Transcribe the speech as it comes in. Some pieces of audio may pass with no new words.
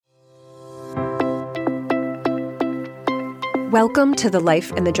Welcome to the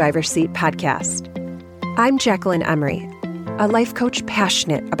Life in the Driver's Seat podcast. I'm Jacqueline Emery, a life coach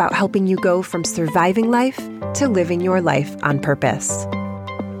passionate about helping you go from surviving life to living your life on purpose.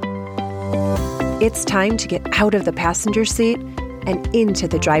 It's time to get out of the passenger seat and into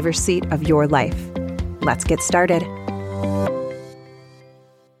the driver's seat of your life. Let's get started.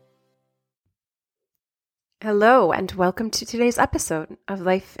 Hello, and welcome to today's episode of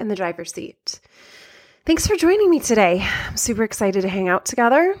Life in the Driver's Seat. Thanks for joining me today. I'm super excited to hang out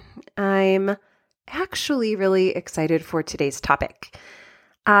together. I'm actually really excited for today's topic.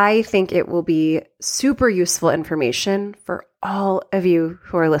 I think it will be super useful information for all of you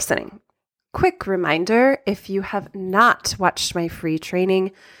who are listening. Quick reminder, if you have not watched my free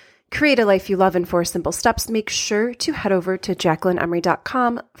training, Create a Life You Love in 4 Simple Steps, make sure to head over to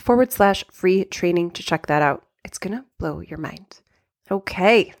jacquelineemery.com/free training to check that out. It's going to blow your mind.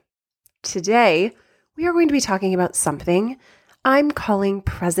 Okay, today we are going to be talking about something I'm calling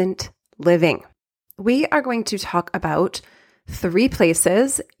present living. We are going to talk about 3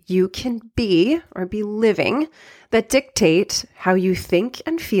 places you can be or be living that dictate how you think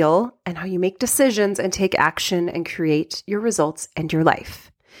and feel and how you make decisions and take action and create your results and your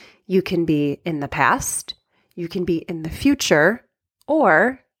life. You can be in the past, you can be in the future,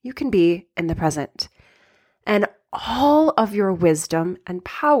 or you can be in the present. And all of your wisdom and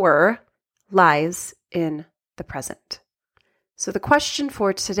power lies in the present. So the question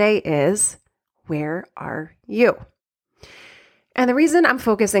for today is, where are you? And the reason I'm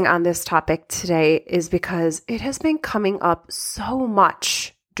focusing on this topic today is because it has been coming up so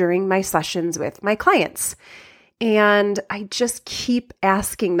much during my sessions with my clients. And I just keep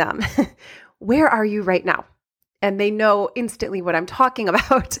asking them, where are you right now? And they know instantly what I'm talking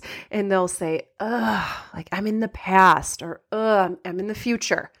about. And they'll say, like I'm in the past, or I'm in the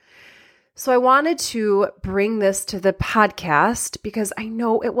future. So I wanted to bring this to the podcast because I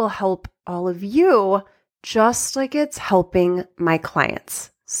know it will help all of you just like it's helping my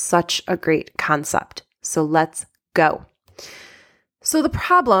clients. Such a great concept. So let's go. So the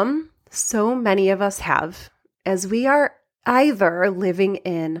problem so many of us have is we are either living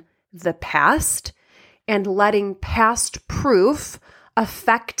in the past and letting past proof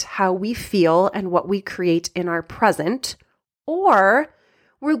affect how we feel and what we create in our present, or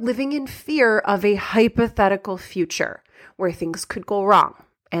we're living in fear of a hypothetical future where things could go wrong.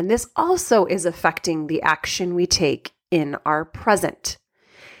 And this also is affecting the action we take in our present.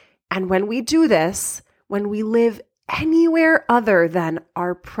 And when we do this, when we live anywhere other than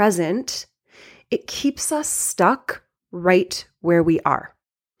our present, it keeps us stuck right where we are.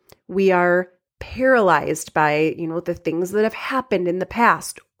 We are paralyzed by, the things that have happened in the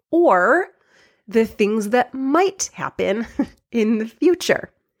past or the things that might happen in the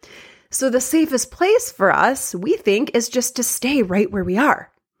future. So the safest place for us, we think, is just to stay right where we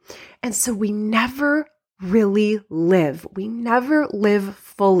are. And so we never really live. We never live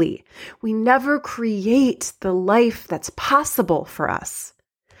fully. We never create the life that's possible for us.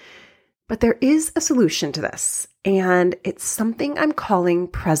 But there is a solution to this, and it's something I'm calling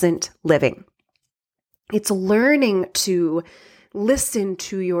present living. It's learning to listen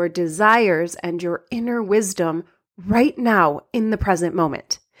to your desires and your inner wisdom right now in the present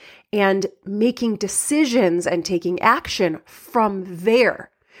moment, and making decisions and taking action from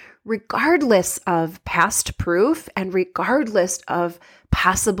there, regardless of past proof and regardless of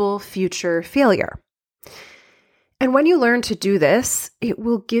possible future failure. And when you learn to do this, it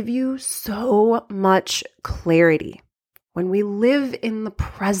will give you so much clarity. When we live in the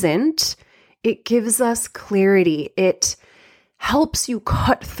present, it gives us clarity. It helps you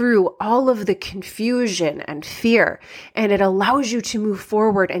cut through all of the confusion and fear, and it allows you to move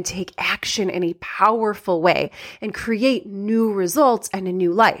forward and take action in a powerful way and create new results and a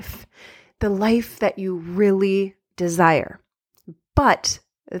new life, the life that you really desire, but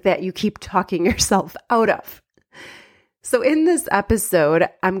that you keep talking yourself out of. So in this episode,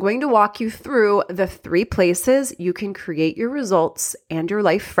 I'm going to walk you through the 3 places you can create your results and your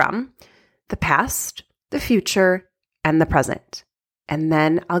life from: the past, the future, and the present. And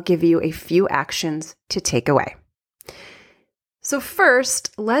then I'll give you a few actions to take away. So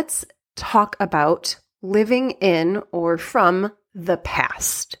first, let's talk about living in or from the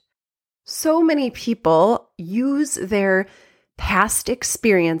past. So many people use their past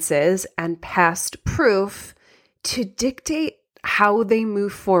experiences and past proof to dictate how they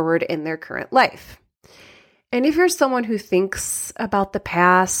move forward in their current life. And if you're someone who thinks about the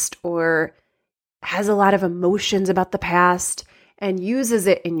past or has a lot of emotions about the past and uses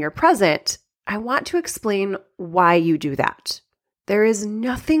it in your present, I want to explain why you do that. There is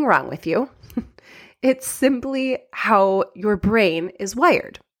nothing wrong with you. It's simply how your brain is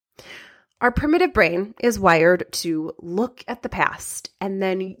wired. Our primitive brain is wired to look at the past and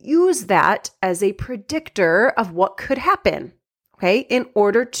then use that as a predictor of what could happen, okay, in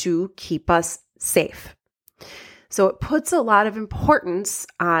order to keep us safe. So it puts a lot of importance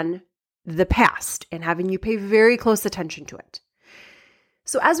on the past and having you pay very close attention to it.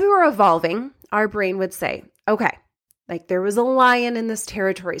 So as we were evolving, our brain would say, okay, like there was a lion in this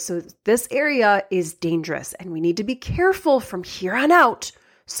territory, so this area is dangerous and we need to be careful from here on out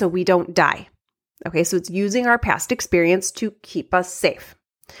so we don't die. Okay, so it's using our past experience to keep us safe.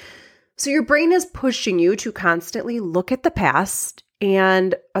 So your brain is pushing you to constantly look at the past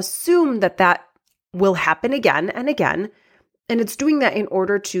and assume that that will happen again and again. And it's doing that in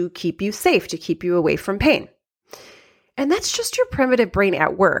order to keep you safe, to keep you away from pain. And that's just your primitive brain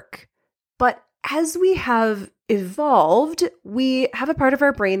at work. But as we have evolved, we have a part of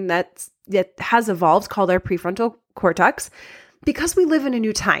our brain that has evolved called our prefrontal cortex because we live in a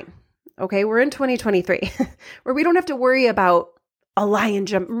new time. Okay, we're in 2023 where we don't have to worry about a lion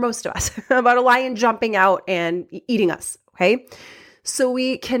most of us, about a lion jumping out and eating us. Okay. So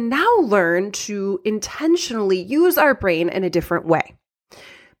we can now learn to intentionally use our brain in a different way.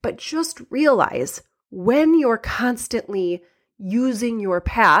 But just realize when you're constantly using your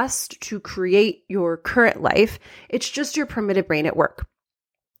past to create your current life, it's just your primitive brain at work.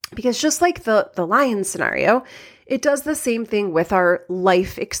 Because just like the lion scenario, it does the same thing with our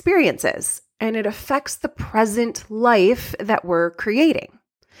life experiences, and it affects the present life that we're creating.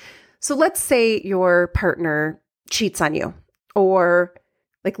 So let's say your partner cheats on you, or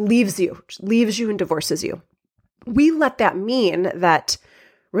like leaves you and divorces you. We let that mean that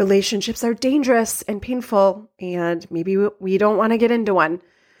relationships are dangerous and painful, and maybe we don't want to get into one.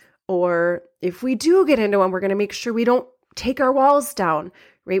 Or if we do get into one, we're going to make sure we don't take our walls down,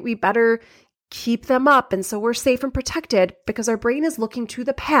 right? We better keep them up. And so we're safe and protected because our brain is looking to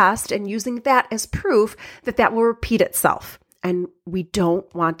the past and using that as proof that that will repeat itself. And we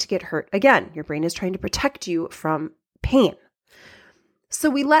don't want to get hurt again. Your brain is trying to protect you from pain. So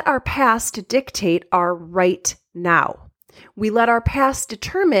we let our past dictate our right now. We let our past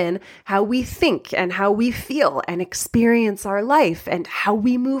determine how we think and how we feel and experience our life and how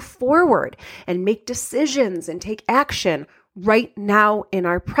we move forward and make decisions and take action right now in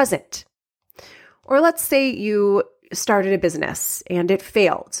our present. Or let's say you started a business and it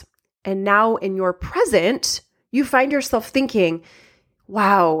failed. And now in your present, you find yourself thinking,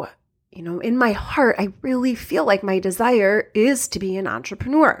 wow, in my heart, I really feel like my desire is to be an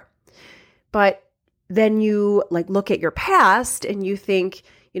entrepreneur. But then you look at your past and you think,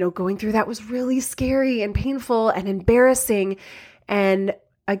 going through that was really scary and painful and embarrassing. And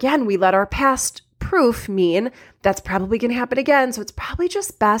again, we let our past proof mean that's probably going to happen again. So it's probably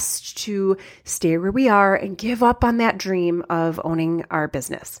just best to stay where we are and give up on that dream of owning our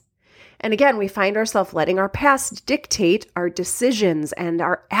business. And again, we find ourselves letting our past dictate our decisions and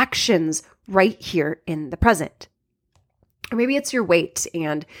our actions right here in the present. Or maybe it's your weight,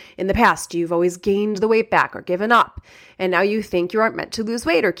 and in the past, you've always gained the weight back or given up. And now you think you aren't meant to lose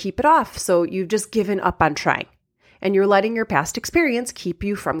weight or keep it off. So you've just given up on trying. And you're letting your past experience keep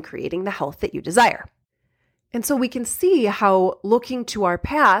you from creating the health that you desire. And so we can see how looking to our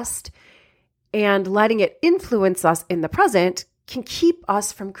past and letting it influence us in the present can keep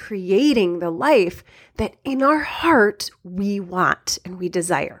us from creating the life that in our heart we want and we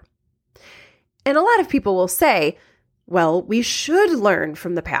desire. And a lot of people will say, well, we should learn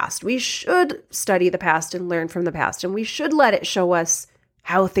from the past. We should study the past and learn from the past. And we should let it show us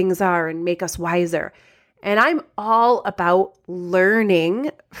how things are and make us wiser. And I'm all about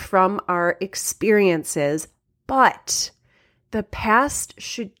learning from our experiences, but the past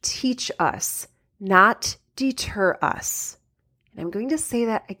should teach us, not deter us. And I'm going to say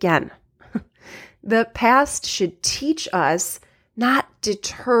that again. The past should teach us, not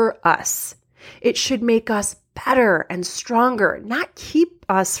deter us. It should make us better and stronger, not keep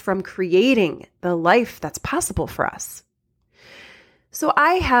us from creating the life that's possible for us. So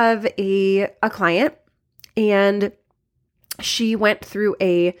I have a client, and she went through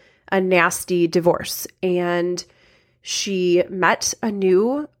a nasty divorce, and she met a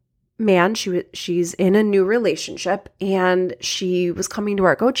new man. She's in a new relationship, and she was coming to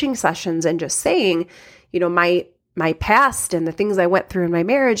our coaching sessions and just saying, my past and the things I went through in my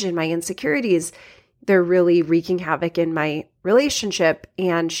marriage and my insecurities, they're really wreaking havoc in my relationship.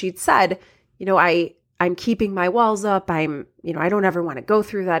 And she'd said, I'm keeping my walls up. I don't ever want to go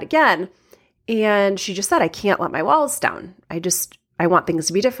through that again. And she just said, I can't let my walls down. I want things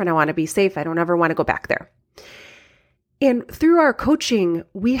to be different. I want to be safe. I don't ever want to go back there. And through our coaching,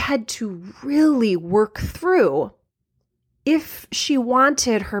 we had to really work through if she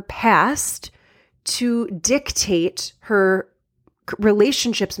wanted her past to dictate her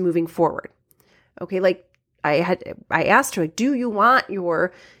relationships moving forward. Okay, like I asked her, do you want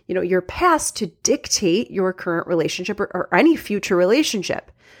your past to dictate your current relationship or any future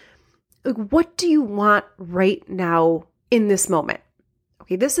relationship? Like, what do you want right now in this moment?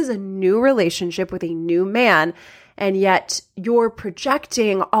 Okay, this is a new relationship with a new man, and yet you're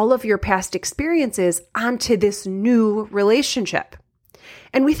projecting all of your past experiences onto this new relationship.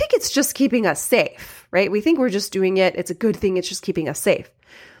 And we think it's just keeping us safe, right? We think we're just doing it. It's a good thing. It's just keeping us safe.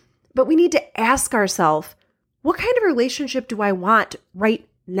 But we need to ask ourselves, what kind of relationship do I want right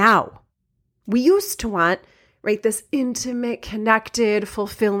now? We used to want, right, this intimate, connected,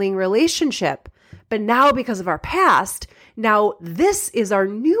 fulfilling relationship. But now, because of our past, now this is our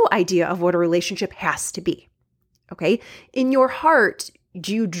new idea of what a relationship has to be. Okay? In your heart,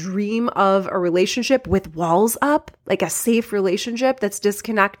 do you dream of a relationship with walls up, like a safe relationship that's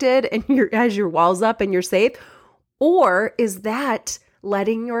disconnected and has your walls up and you're safe? Or is that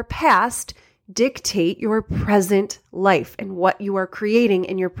letting your past dictate your present life and what you are creating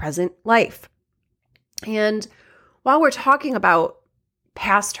in your present life? And while we're talking about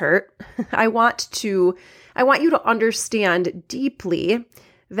past hurt, I want you to understand deeply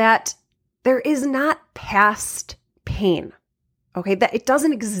that there is not past pain, okay? That it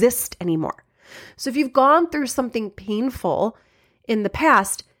doesn't exist anymore. So if you've gone through something painful in the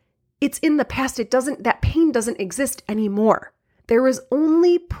past, it's in the past. That pain doesn't exist anymore. There is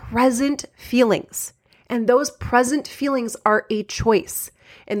only present feelings, and those present feelings are a choice,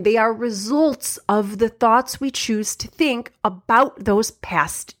 and they are results of the thoughts we choose to think about those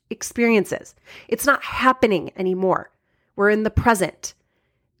past experiences. It's not happening anymore. We're in the present.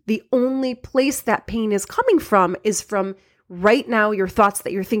 The only place that pain is coming from is from right now, your thoughts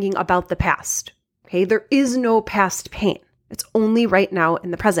that you're thinking about the past. Okay, there is no past pain. It's only right now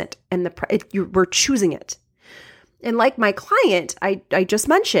in the present, and we're choosing it. And like my client, I just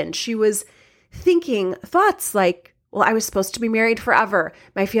mentioned, she was thinking thoughts like, well, I was supposed to be married forever.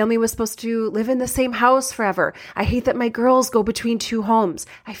 My family was supposed to live in the same house forever. I hate that my girls go between two homes.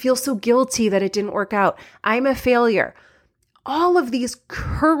 I feel so guilty that it didn't work out. I'm a failure. All of these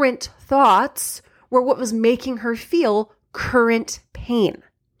current thoughts were what was making her feel current pain.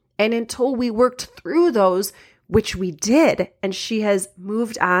 And until we worked through those, which we did, and she has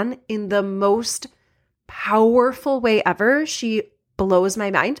moved on in the most powerful way ever. She blows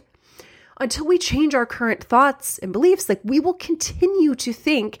my mind. Until we change our current thoughts and beliefs, like, we will continue to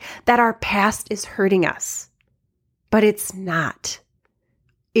think that our past is hurting us. But it's not.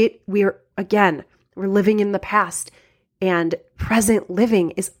 We're living in the past, and present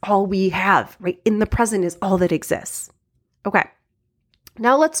living is all we have, right? In the present is all that exists. Okay.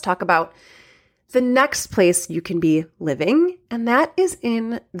 Now let's talk about the next place you can be living, and that is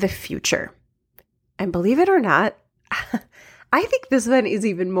in the future. And believe it or not, I think this one is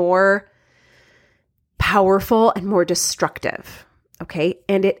even more powerful and more destructive, okay?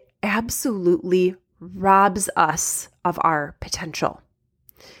 And it absolutely robs us of our potential.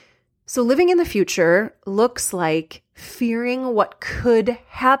 So living in the future looks like fearing what could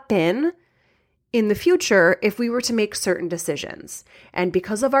happen in the future if we were to make certain decisions. And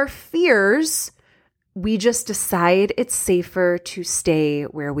because of our fears, we just decide it's safer to stay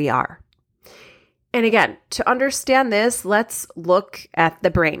where we are. And again, to understand this, let's look at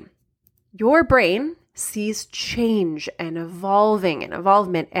the brain. Your brain sees change and evolving and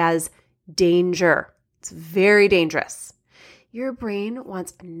evolvement as danger. It's very dangerous. Your brain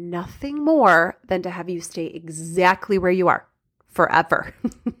wants nothing more than to have you stay exactly where you are forever,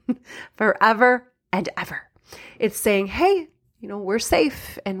 forever and ever. It's saying, hey, we're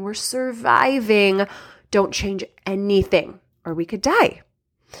safe and we're surviving. Don't change anything or we could die.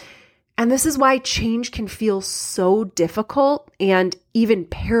 And this is why change can feel so difficult and even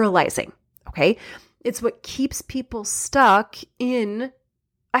paralyzing, okay? It's what keeps people stuck in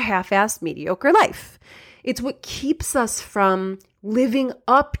a half-assed mediocre life. It's what keeps us from living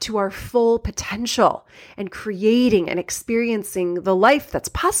up to our full potential and creating and experiencing the life that's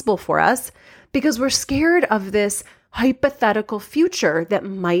possible for us because we're scared of this hypothetical future that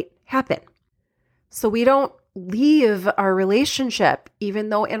might happen. So we don't leave our relationship, even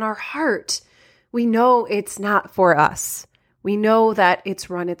though in our heart, we know it's not for us. We know that it's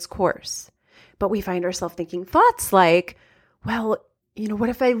run its course. But we find ourselves thinking thoughts like, well, what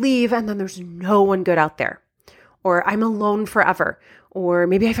if I leave and then there's no one good out there? Or I'm alone forever. Or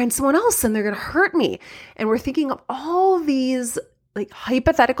maybe I find someone else and they're going to hurt me. And we're thinking of all these like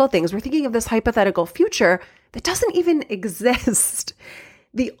hypothetical things. We're thinking of this hypothetical future that doesn't even exist.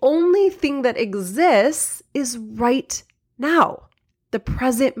 The only thing that exists is right now, the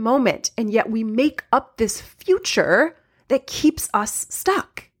present moment. And yet we make up this future that keeps us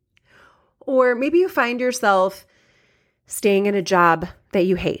stuck. Or maybe you find yourself staying in a job that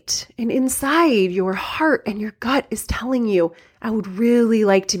you hate, and inside your heart and your gut is telling you, I would really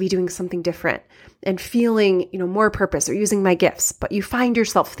like to be doing something different and feeling, more purpose or using my gifts. But you find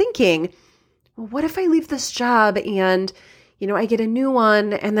yourself thinking, well, what if I leave this job and I get a new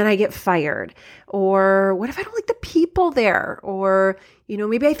one and then I get fired? Or what if I don't like the people there? Or,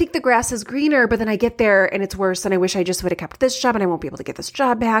 maybe I think the grass is greener, but then I get there and it's worse and I wish I just would have kept this job and I won't be able to get this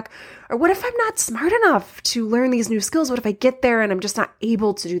job back. Or what if I'm not smart enough to learn these new skills? What if I get there and I'm just not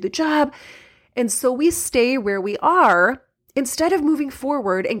able to do the job? And so we stay where we are instead of moving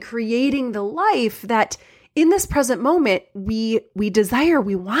forward and creating the life that in this present moment we desire,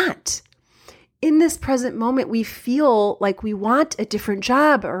 we want. In this present moment, we feel like we want a different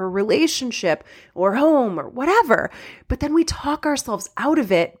job or a relationship or home or whatever, but then we talk ourselves out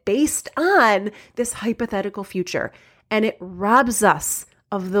of it based on this hypothetical future, and it robs us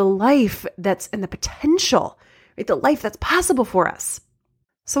of the life that's and the potential, right? The life that's possible for us.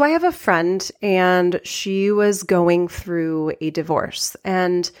 So I have a friend, and she was going through a divorce,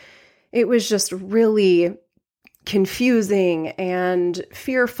 and it was just really confusing and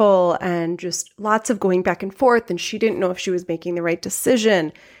fearful and just lots of going back and forth. And she didn't know if she was making the right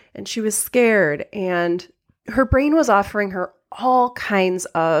decision, and she was scared, and her brain was offering her all kinds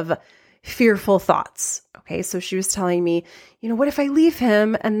of fearful thoughts. Okay. So she was telling me, what if I leave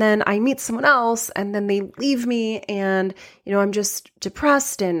him and then I meet someone else and then they leave me and, I'm just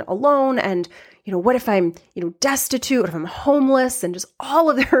depressed and alone. And, what if I'm, destitute, what if I'm homeless? And just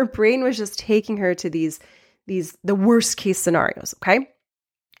all of her brain was just taking her to the worst case scenarios, okay?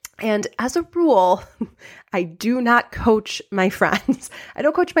 And as a rule, I do not coach my friends. I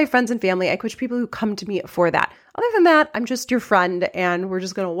don't coach my friends and family. I coach people who come to me for that. Other than that, I'm just your friend and we're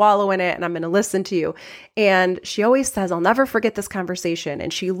just going to wallow in it and I'm going to listen to you. And she always says, I'll never forget this conversation.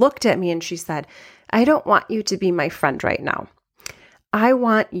 And she looked at me and she said, I don't want you to be my friend right now. I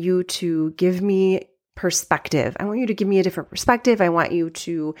want you to give me perspective. I want you to give me a different perspective. I want you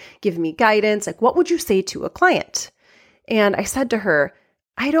to give me guidance. Like, what would you say to a client? And I said to her,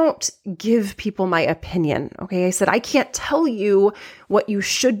 I don't give people my opinion. Okay. I said, I can't tell you what you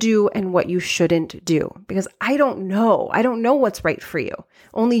should do and what you shouldn't do because I don't know. I don't know what's right for you.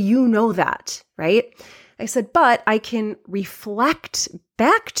 Only you know that, right? I said, but I can reflect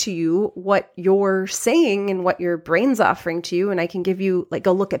back to you what you're saying and what your brain's offering to you. And I can give you like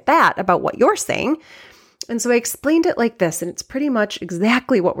a look at that about what you're saying. And so I explained it like this, and it's pretty much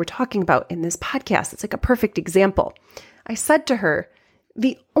exactly what we're talking about in this podcast. It's like a perfect example. I said to her,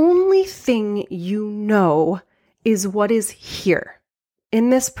 the only thing you know is what is here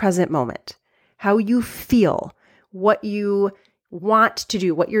in this present moment, how you feel, what you want to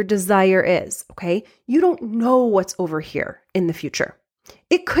do, what your desire is, okay? You don't know what's over here in the future.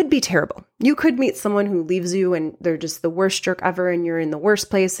 It could be terrible. You could meet someone who leaves you and they're just the worst jerk ever and you're in the worst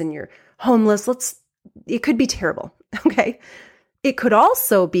place and you're homeless. It could be terrible, okay? It could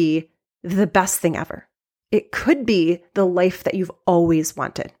also be the best thing ever. It could be the life that you've always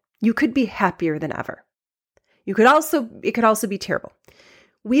wanted. You could be happier than ever. It could also be terrible.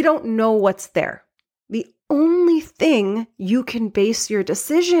 We don't know what's there. The only thing you can base your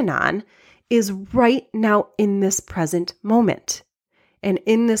decision on is right now in this present moment. And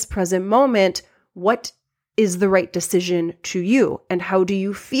in this present moment, what is the right decision to you and how do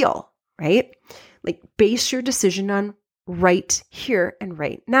you feel, right? Like base your decision on right here and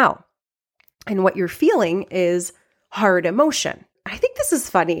right now. And what you're feeling is hard emotion. I think this is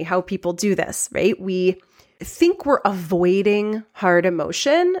funny how people do this, right? We think we're avoiding hard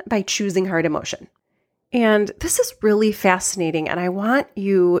emotion by choosing hard emotion. And this is really fascinating. And I want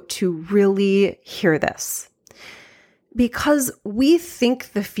you to really hear this because we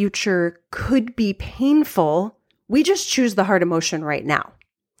think the future could be painful. We just choose the hard emotion right now.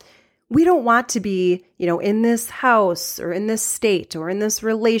 We don't want to be, in this house or in this state or in this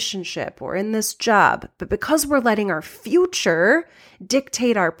relationship or in this job. But because we're letting our future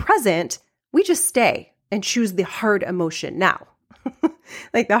dictate our present, we just stay and choose the hard emotion now.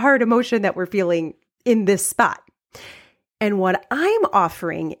 Like the hard emotion that we're feeling in this spot. And what I'm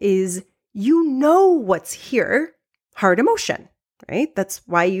offering is, what's here, hard emotion, right? That's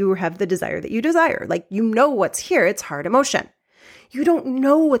why you have the desire that you desire. Like, what's here, it's hard emotion. You don't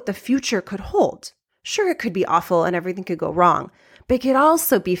know what the future could hold. Sure, it could be awful and everything could go wrong, but it could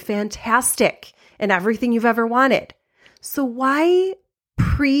also be fantastic and everything you've ever wanted. So why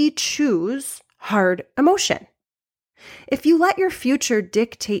pre-choose hard emotion? If you let your future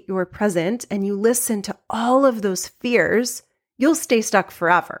dictate your present and you listen to all of those fears, you'll stay stuck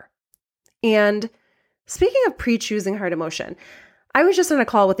forever. And speaking of pre-choosing hard emotion, I was just on a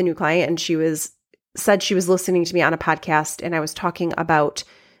call with a new client and she said she was listening to me on a podcast and I was talking about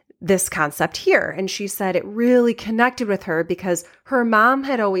this concept here. And she said it really connected with her because her mom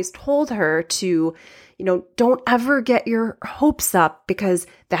had always told her to, don't ever get your hopes up because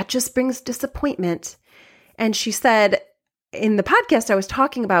that just brings disappointment. And she said in the podcast, I was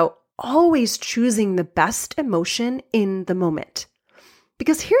talking about always choosing the best emotion in the moment.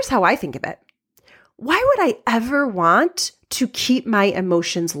 Because here's how I think of it. Why would I ever want to keep my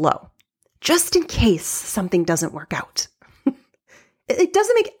emotions low? Just in case something doesn't work out. It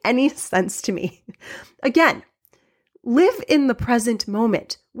doesn't make any sense to me. Again, live in the present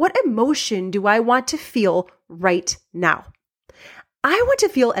moment. What emotion do I want to feel right now? I want to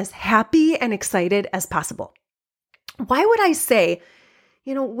feel as happy and excited as possible. Why would I say,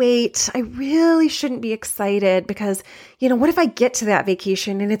 wait, I really shouldn't be excited because, what if I get to that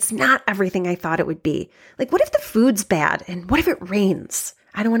vacation and it's not everything I thought it would be? Like, what if the food's bad? And what if it rains?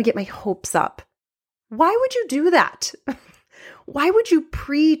 I don't want to get my hopes up. Why would you do that? Why would you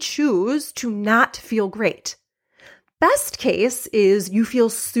pre-choose to not feel great? Best case is you feel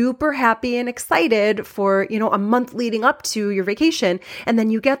super happy and excited for, a month leading up to your vacation. And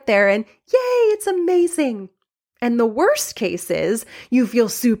then you get there and yay, it's amazing. And the worst case is you feel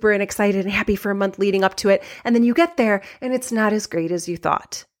super and excited and happy for a month leading up to it. And then you get there and it's not as great as you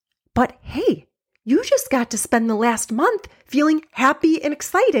thought. But hey, you just got to spend the last month feeling happy and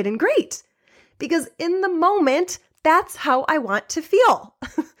excited and great. Because in the moment, that's how I want to feel.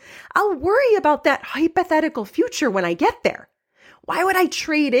 I'll worry about that hypothetical future when I get there. Why would I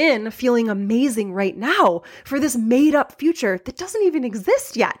trade in feeling amazing right now for this made up future that doesn't even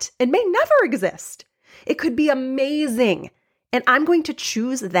exist yet and may never exist? It could be amazing. And I'm going to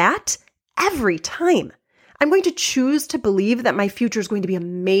choose that every time. I'm going to choose to believe that my future is going to be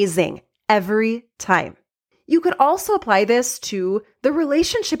amazing every time. You could also apply this to the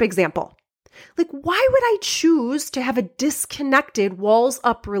relationship example. Like, why would I choose to have a disconnected, walls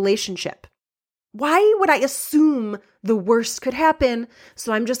up relationship? Why would I assume the worst could happen?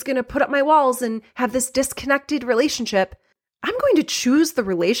 So I'm just going to put up my walls and have this disconnected relationship. I'm going to choose the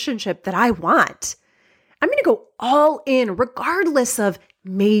relationship that I want. I'm going to go all in regardless of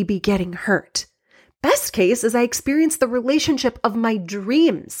maybe getting hurt. Best case is I experience the relationship of my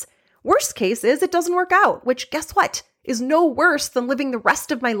dreams. Worst case is it doesn't work out, which guess what? Is no worse than living the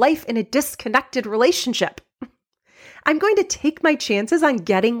rest of my life in a disconnected relationship. I'm going to take my chances on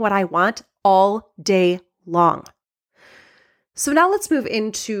getting what I want all day long. So now let's move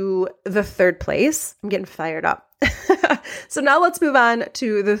into the third place. I'm getting fired up. So now let's move on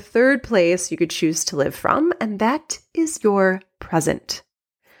to the third place you could choose to live from, and that is your present.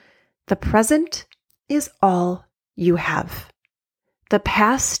 The present is all you have. The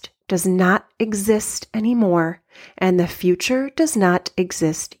past does not exist anymore, and the future does not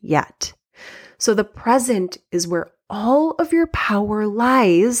exist yet. So the present is where all of your power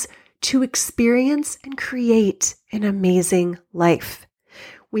lies to experience and create an amazing life.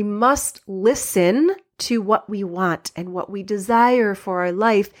 We must listen to what we want and what we desire for our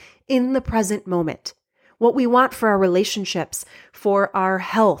life in the present moment. What we want for our relationships, for our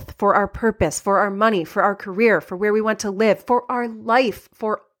health, for our purpose, for our money, for our career, for where we want to live, for our life,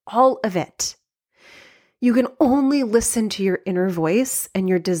 for all of it. You can only listen to your inner voice and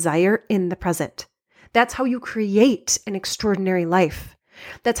your desire in the present. That's how you create an extraordinary life.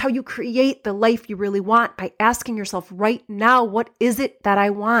 That's how you create the life you really want, by asking yourself right now, what is it that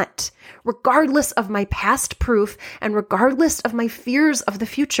I want? Regardless of my past proof and regardless of my fears of the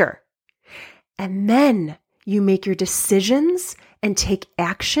future. And then you make your decisions and take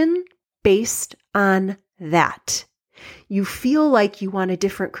action based on that. You feel like you want a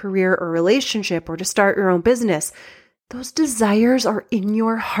different career or relationship or to start your own business. Those desires are in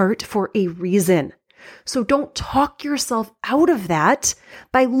your heart for a reason. So don't talk yourself out of that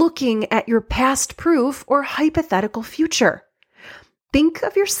by looking at your past proof or hypothetical future. Think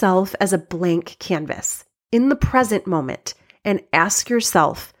of yourself as a blank canvas in the present moment and ask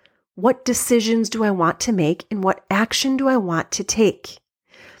yourself, what decisions do I want to make and what action do I want to take?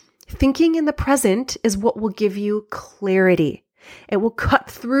 Thinking in the present is what will give you clarity. It will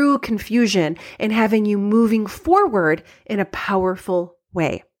cut through confusion and having you moving forward in a powerful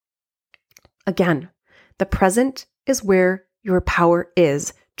way. Again, the present is where your power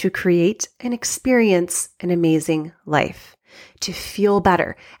is to create and experience an amazing life, to feel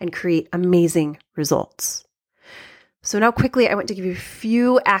better and create amazing results. So now quickly, I want to give you a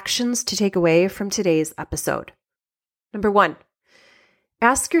few actions to take away from today's episode. Number 1,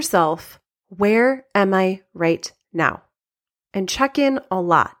 ask yourself, where am I right now? And check in a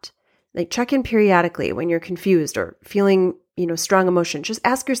lot. Like check in periodically when you're confused or feeling, strong emotion. Just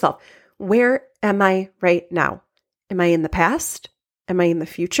ask yourself, where am I right now? Am I in the past? Am I in the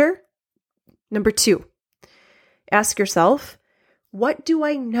future? Number 2, ask yourself, what do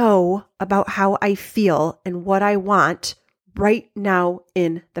I know about how I feel and what I want right now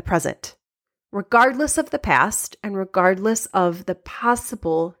in the present, regardless of the past and regardless of the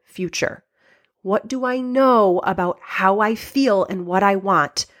possible future? What do I know about how I feel and what I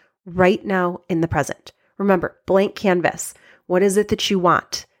want right now in the present? Remember, blank canvas. What is it that you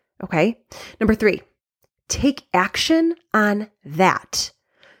want? Okay. Number 3, take action on that.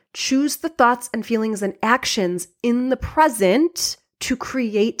 Choose the thoughts and feelings and actions in the present to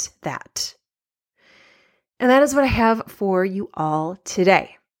create that. And that is what I have for you all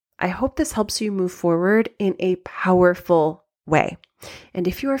today. I hope this helps you move forward in a powerful way. And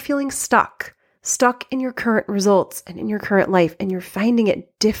if you are feeling stuck in your current results and in your current life, and you're finding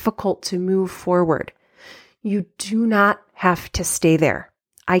it difficult to move forward, you do not have to stay there.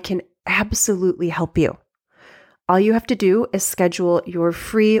 I can absolutely help you. All you have to do is schedule your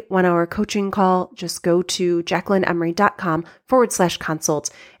free 1-hour coaching call. Just go to JacquelineEmery.com/consult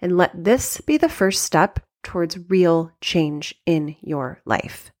and let this be the first step towards real change in your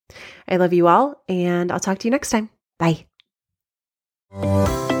life. I love you all, and I'll talk to you next time. Bye.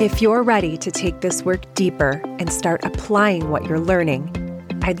 If you're ready to take this work deeper and start applying what you're learning,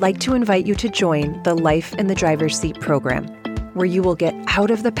 I'd like to invite you to join the Life in the Driver's Seat program, where you will get out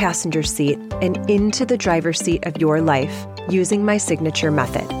of the passenger seat and into the driver's seat of your life using my signature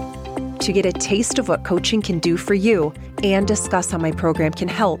method. To get a taste of what coaching can do for you and discuss how my program can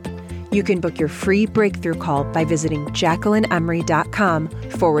help, you can book your free breakthrough call by visiting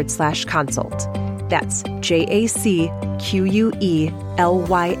JacquelineEmery.com/consult. That's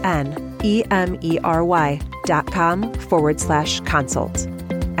JacquelineEmery.com/consult.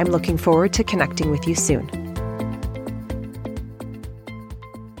 I'm looking forward to connecting with you soon.